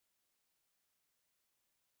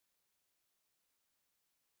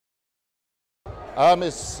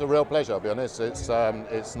It's a real pleasure, I'll be honest. It's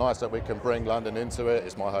nice that we can bring London into it.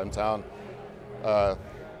 It's my hometown,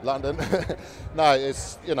 London. No,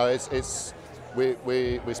 it's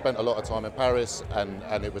we spent a lot of time in Paris,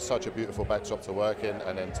 and it was such a beautiful backdrop to work in,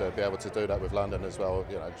 and then to be able to do that with London as well,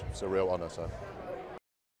 it's a real honour. So.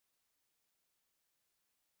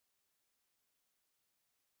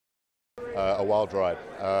 A wild ride.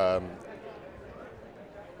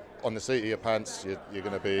 On the seat of your pants, you're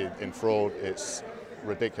going to be enthralled. It's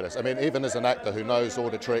ridiculous. I mean, even as an actor who knows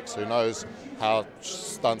all the tricks, who knows how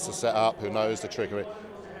stunts are set up, who knows the trickery,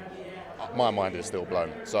 my mind is still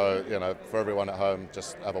blown. So, for everyone at home,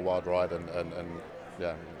 just have a wild ride, and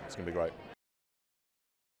yeah, it's going to be great.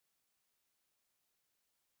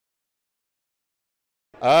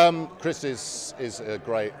 Chris is a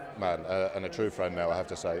great man and a true friend now, I have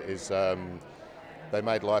to say. They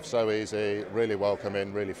made life so easy, really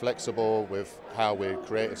welcoming, really flexible with how we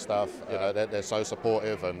created stuff. They're so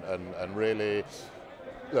supportive and really,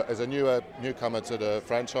 look, as a newcomer to the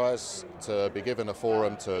franchise, to be given a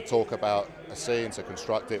forum to talk about a scene, to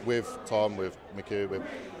construct it with Tom, with McHugh,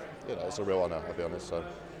 it's a real honour, I'll be honest. So,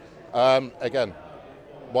 again,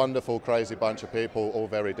 wonderful, crazy bunch of people, all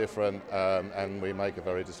very different, and we make a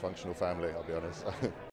very dysfunctional family, I'll be honest.